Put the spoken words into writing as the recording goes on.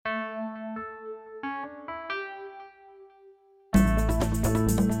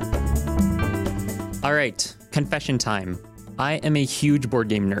All right, confession time. I am a huge board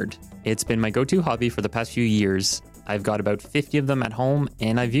game nerd. It's been my go-to hobby for the past few years. I've got about 50 of them at home,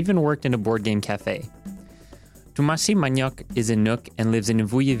 and I've even worked in a board game cafe. Thomassie Mangiok is a Nook and lives in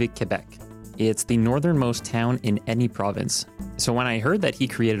Ivujivik, Quebec. It's the northernmost town in any province. So when I heard that he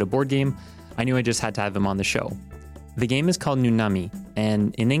created a board game, I knew I just had to have him on the show. The game is called Nunami,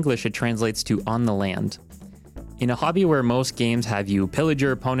 and in English it translates to on the land. In a hobby where most games have you pillage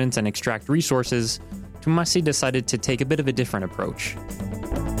your opponents and extract resources, Thomassie decided to take a bit of a different approach.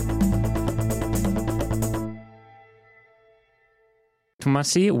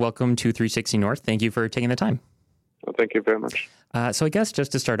 Thomassie, welcome to 360 North. Thank you for taking the time. Well, thank you very much. So I guess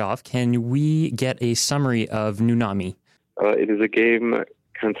just to start off, can we get a summary of Nunami? It is a game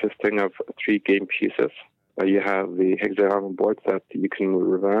consisting of 3 game pieces. You have the hexagonal boards that you can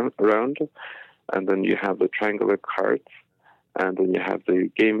move around, and then you have the triangular cards, and then you have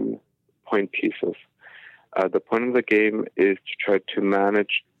the game point pieces. The point of the game is to try to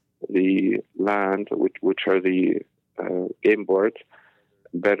manage the land, which are the game boards,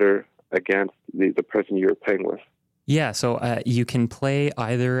 better against the person you're playing with. Yeah, so you can play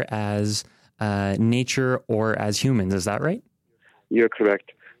either as nature or as humans, is that right? You're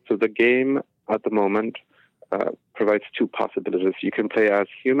correct. So the game at the moment provides 2 possibilities. You can play as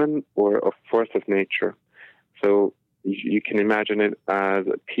human or a force of nature. So you can imagine it as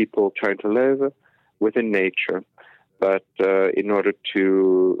people trying to live within nature. But in order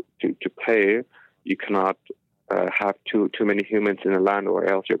to play, you cannot have too many humans in the land, or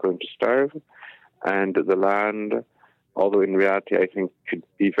else you're going to starve. And the land, although in reality I think could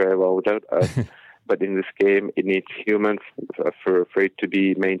be very well without us, but in this game it needs humans for it to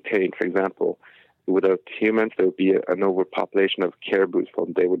be maintained. For example, without humans there would be an overpopulation of caribous,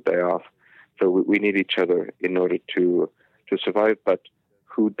 and they would die off. So we need each other in order to survive, but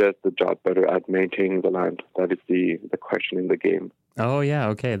who does the job better at maintaining the land? That is the question in the game. Oh yeah,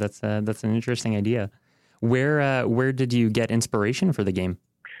 okay, that's an interesting idea. Where did you get inspiration for the game?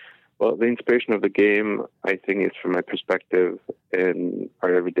 Well, the inspiration of the game, I think, is from my perspective in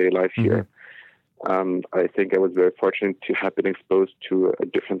our everyday life here. I think I was very fortunate to have been exposed to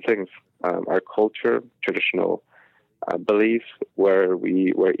different things. Our culture, traditional beliefs, where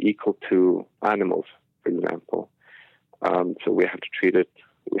we were equal to animals, for example. So we have to treat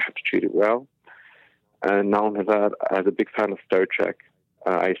it well. And not only that, as a big fan of Star Trek,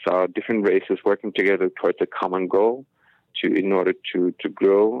 I saw different races working together towards a common goal in order to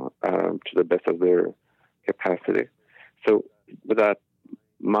grow to the best of their capacity. So with that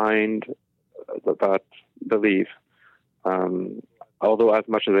mind, that belief, although as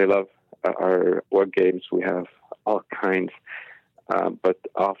much as I love our board games, we have all kinds, but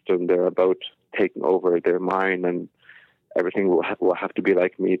often they're about taking over their mind, and everything will have to be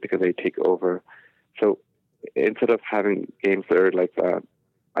like me because they take over. So instead of having games that are like that,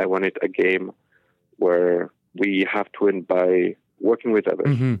 I wanted a game where we have to win by working with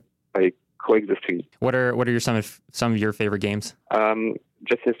others, by coexisting. What are some of your favorite games?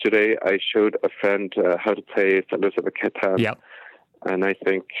 Just yesterday, I showed a friend how to play Settlers of Catan. Yep. And I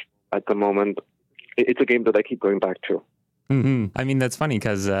think at the moment, it's a game that I keep going back to. I mean, that's funny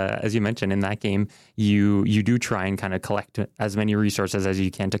because, as you mentioned, in that game, you do try and kind of collect as many resources as you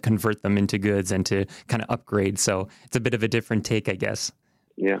can to convert them into goods and to kind of upgrade. So it's a bit of a different take, I guess.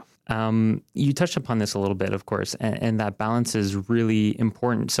 Yeah. You touched upon this a little bit, of course, and that balance is really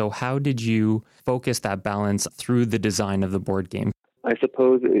important. So how did you focus that balance through the design of the board game? I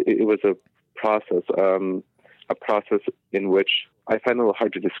suppose it was a process in which I find a little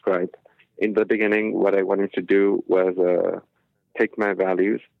hard to describe. In the beginning, what I wanted to do was take my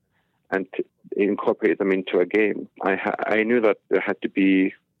values and incorporate them into a game. I knew that there had to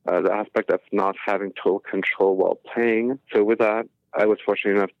be the aspect of not having total control while playing. So with that, I was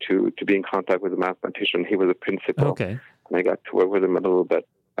fortunate enough to be in contact with a mathematician. He was a principal. Okay. And I got to work with him a little bit.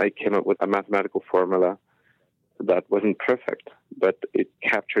 I came up with a mathematical formula that wasn't perfect, but it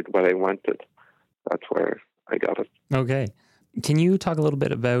captured what I wanted. That's where I got it. Okay. Can you talk a little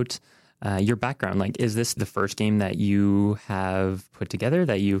bit about your background? Like, is this the first game that you have put together,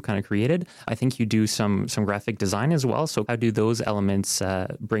 that you've kind of created? I think you do some graphic design as well. So how do those elements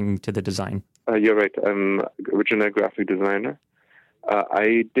bring to the design? You're right. I'm original graphic designer.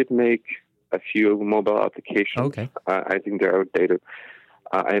 I did make a few mobile applications. Okay. I think they're outdated.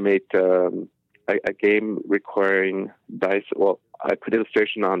 I made a game requiring dice. Well, I put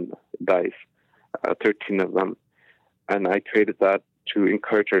illustration on dice, 13 of them. And I created that to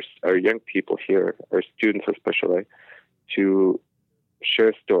encourage our young people here, our students especially, to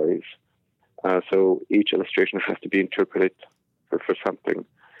share stories. So each illustration has to be interpreted for something.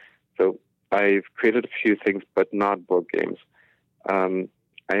 So I've created a few things, but not board games.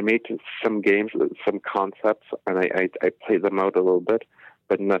 I made some games, some concepts, and I played them out a little bit,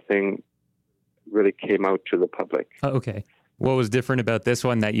 but nothing really came out to the public. Oh, okay. What was different about this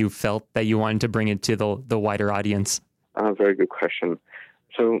one that you felt that you wanted to bring it to the wider audience? Very good question.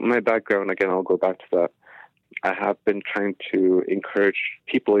 So my background, again, I'll go back to that. I have been trying to encourage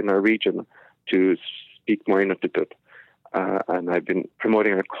people in our region to speak more Inuktitut. And I've been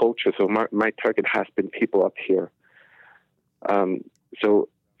promoting our culture. So my target has been people up here. So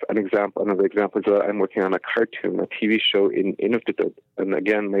another example is that I'm working on a cartoon, a TV show in Inuktitut. And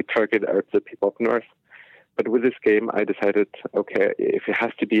again, my target are the people up north. But with this game, I decided, okay, if it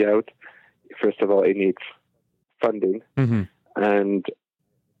has to be out, first of all, it needs funding. Mm-hmm. And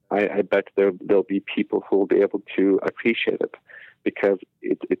I bet there'll be people who will be able to appreciate it, because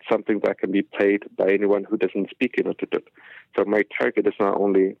it's something that can be played by anyone who doesn't speak Inuktitut. So my target is not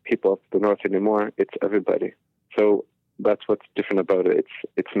only people up the north anymore, it's everybody. So that's what's different about it.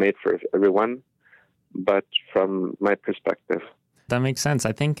 It's made for everyone, but from my perspective. That makes sense.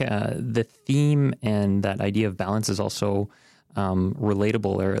 I think the theme and that idea of balance is also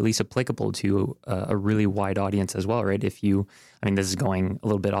relatable, or at least applicable to a really wide audience as well, right? This is going a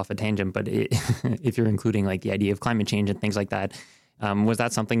little bit off a tangent, but if you're including like the idea of climate change and things like that, was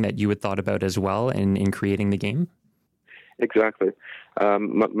that something that you had thought about as well in creating the game? Exactly.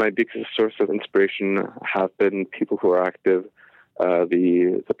 My biggest source of inspiration have been people who are active,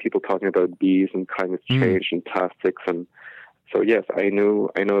 the people talking about bees and climate change and plastics. And so, yes, I know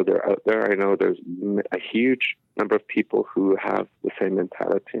they're out there. I know there's a huge number of people who have the same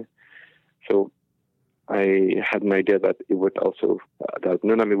mentality. So I had an idea that it would also, that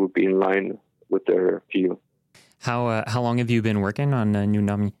Nunami would be in line with their view. How long have you been working on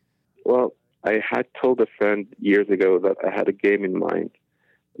Nunami? Well, I had told a friend years ago that I had a game in mind,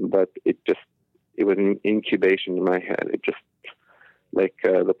 but it was an incubation in my head. It just, like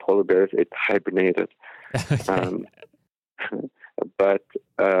the polar bears, it hibernated. Okay. But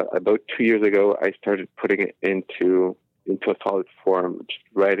about 2 years ago, I started putting it into a solid form, just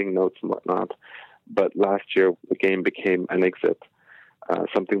writing notes and whatnot. But last year, the game became an exit,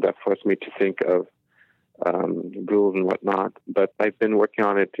 something that forced me to think of rules and whatnot. But I've been working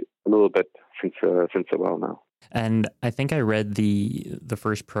on it a little bit since a while now. And I think I read the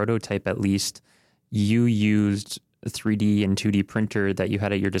first prototype, at least. You used a 3D and 2D printer that you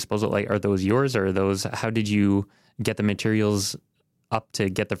had at your disposal. Like, are those yours, or are those? How did you get the materials up to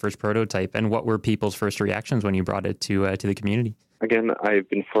get the first prototype? And what were people's first reactions when you brought it to the community? Again, I've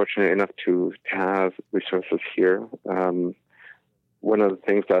been fortunate enough to have resources here. One of the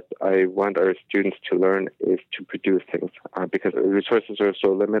things that I want our students to learn is to produce things, because the resources are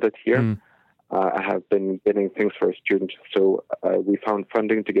so limited here. I have been getting things for a student. So we found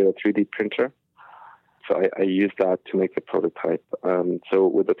funding to get a 3D printer. So I used that to make the prototype. So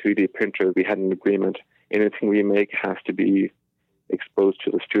with the 3D printer, we had an agreement. Anything we make has to be exposed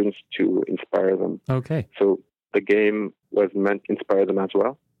to the students to inspire them. Okay. So the game was meant to inspire them as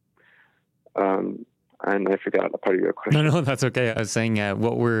well. And I forgot a part of your question. No, that's okay. I was saying,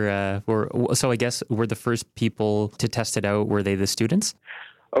 so I guess were the first people to test it out, were they the students?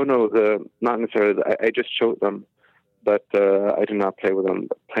 Oh, no, not necessarily. I just showed them, but I did not play with them.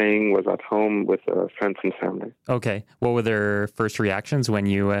 Playing was at home with friends and family. Okay. What were their first reactions when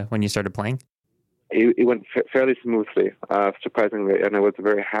you started playing? It went fairly smoothly, surprisingly, and I was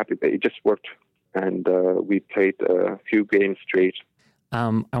very happy that it just worked. And we played a few games straight.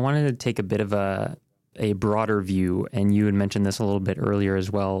 I wanted to take a bit of a broader view, and you had mentioned this a little bit earlier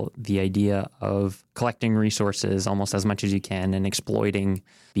as well, the idea of collecting resources almost as much as you can and exploiting,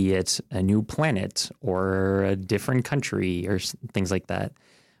 be it a new planet or a different country or things like that.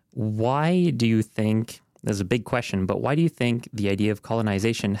 Why do you think, there's a big question, but why do you think the idea of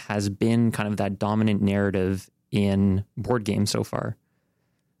colonization has been kind of that dominant narrative in board games so far?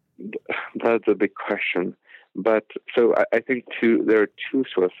 That's a big question. But so I think there are two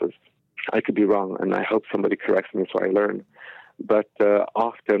sources. I could be wrong, and I hope somebody corrects me so I learn. But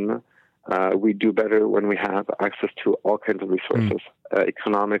often we do better when we have access to all kinds of resources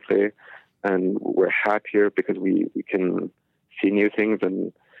economically, and we're happier because we can see new things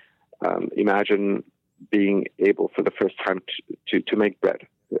and imagine being able for the first time to make bread.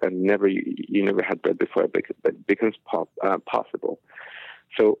 And you never had bread before, but it becomes possible.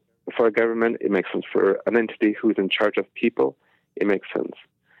 So for a government, it makes sense. For an entity who's in charge of people, it makes sense.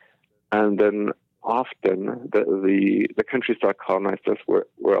 And then often the countries that colonized us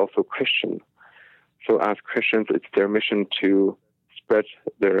were also Christian. So as Christians, it's their mission to spread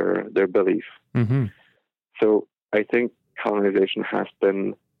their belief. Mm-hmm. So I think colonization has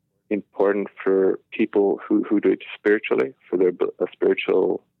been important for people who do it spiritually, for their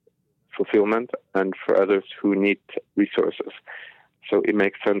spiritual fulfillment, and for others who need resources. So it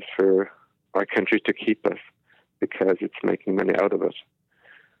makes sense for our country to keep us because it's making money out of us.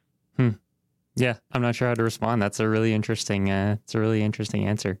 Yeah, I'm not sure how to respond. That's a really interesting. It's a really interesting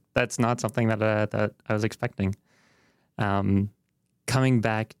answer. That's not something that I was expecting. Coming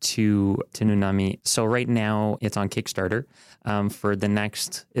back to Nunami. So right now it's on Kickstarter. For the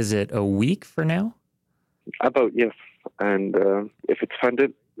next, is it a week for now? About, yes. And if it's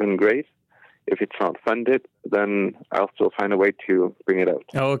funded, then great. If it's not funded, then I'll still find a way to bring it out.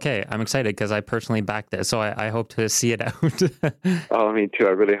 Oh, okay. I'm excited because I personally backed it, so I hope to see it out. Oh, me too.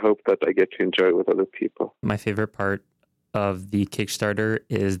 I really hope that I get to enjoy it with other people. My favorite part of the Kickstarter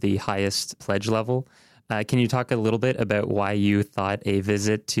is the highest pledge level. Can you talk a little bit about why you thought a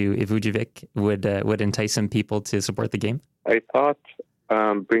visit to Ivujivik would entice some people to support the game? I thought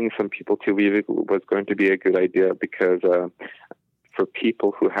bringing some people to Ivujivik was going to be a good idea because for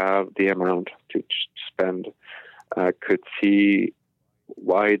people who have the amount to spend, could see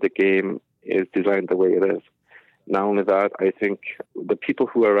why the game is designed the way it is. Not only that, I think the people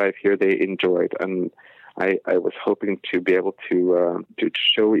who arrive here, they enjoy it. And I was hoping to be able to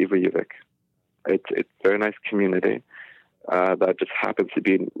show Ivujivik. It's a very nice community that just happens to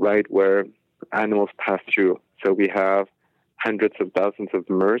be right where animals pass through. So we have hundreds of thousands of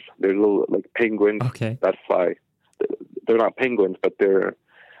murs. They're little like penguins that fly. They're not penguins, but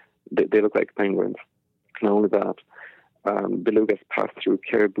they look like penguins. Not only that, belugas pass through,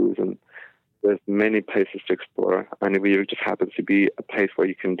 caribous, and there's many places to explore. And it just happens to be a place where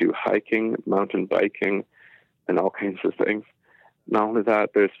you can do hiking, mountain biking, and all kinds of things. Not only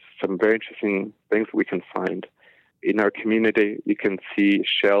that, there's some very interesting things we can find. In our community, you can see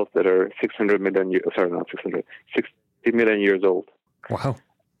shells that are 60 million years old. Wow.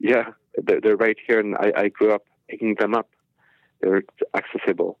 Yeah, they're right here, and I grew up picking them up. They're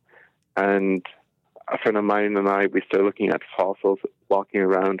accessible. And a friend of mine and I, we started looking at fossils, walking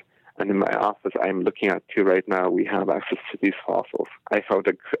around, and in my office, I'm looking at two right now. We have access to these fossils. I found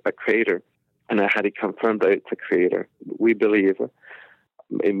a crater, and I had it confirmed that it's a crater. We believe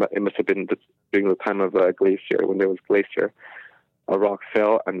it must have been during the time of a glacier. When there was glacier, a rock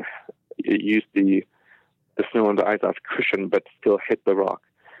fell and it used the snow on the ice as cushion, but still hit the rock.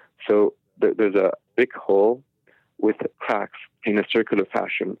 So there's a big hole with cracks in a circular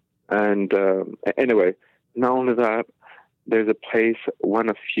fashion. And anyway, not only that, there's a place, one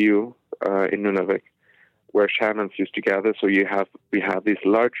of few in Nunavik, where shamans used to gather. So we have these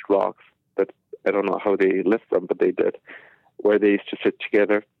large rocks that I don't know how they lift them, but they did, where they used to sit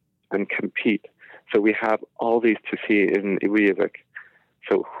together and compete. So we have all these to see in Ivujivik.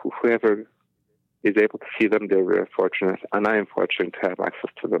 So whoever is able to see them, they're very fortunate, and I am fortunate to have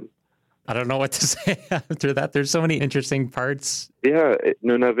access to them. I don't know what to say after that. There's so many interesting parts. Yeah,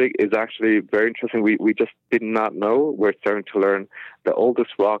 Nunavik is actually very interesting. We just did not know. We're starting to learn. The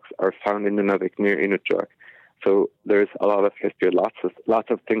oldest rocks are found in Nunavik near Inukjuak. So there's a lot of history, lots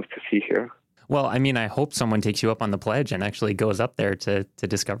of things to see here. Well, I mean, I hope someone takes you up on the pledge and actually goes up there to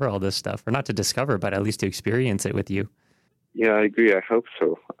discover all this stuff. Or not to discover, but at least to experience it with you. Yeah, I agree. I hope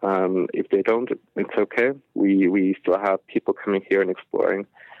so. If they don't, it's okay. We still have people coming here and exploring.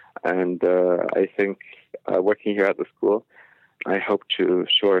 And I think working here at the school, I hope to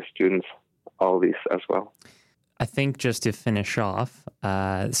show our students all these as well. I think just to finish off,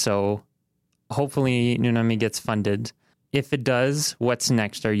 so hopefully Nunami gets funded. If it does, what's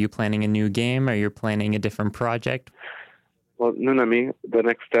next? Are you planning a new game? Are you planning a different project? Well, Nunami, the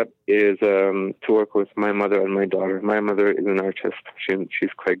next step is to work with my mother and my daughter. My mother is an artist. She's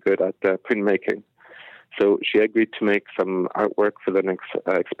quite good at printmaking. So she agreed to make some artwork for the next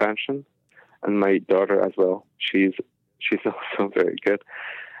expansion, and my daughter as well. She's also very good.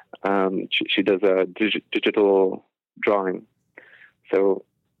 She does a digital drawing. So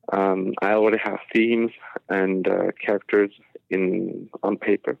I already have themes and characters on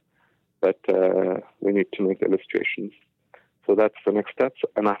paper, but we need to make illustrations. So that's the next steps.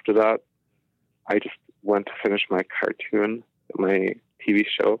 And after that, I just want to finish my cartoon, my TV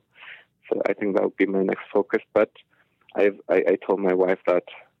show. So I think that would be my next focus. But I told my wife that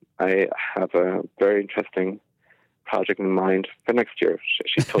I have a very interesting project in mind for next year.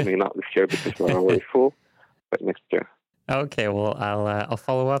 She told me not this year because we're already full, but next year. Okay, well, I'll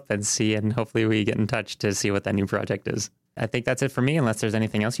follow up and see, and hopefully we get in touch to see what that new project is. I think that's it for me, unless there's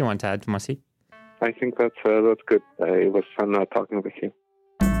anything else you want to add, Thomassie. I think that's good. It was fun talking with you.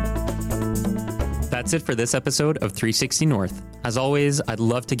 That's it for this episode of 360 North. As always, I'd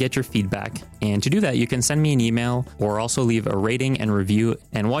love to get your feedback. And to do that, you can send me an email or also leave a rating and review.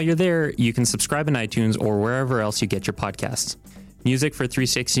 And while you're there, you can subscribe in iTunes or wherever else you get your podcasts. Music for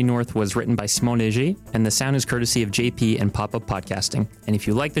 360 North was written by Simon Léger, and the sound is courtesy of JP and Pop-Up Podcasting. And if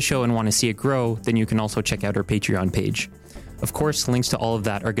you like the show and want to see it grow, then you can also check out our Patreon page. Of course, links to all of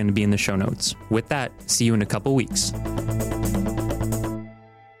that are going to be in the show notes. With that, see you in a couple weeks.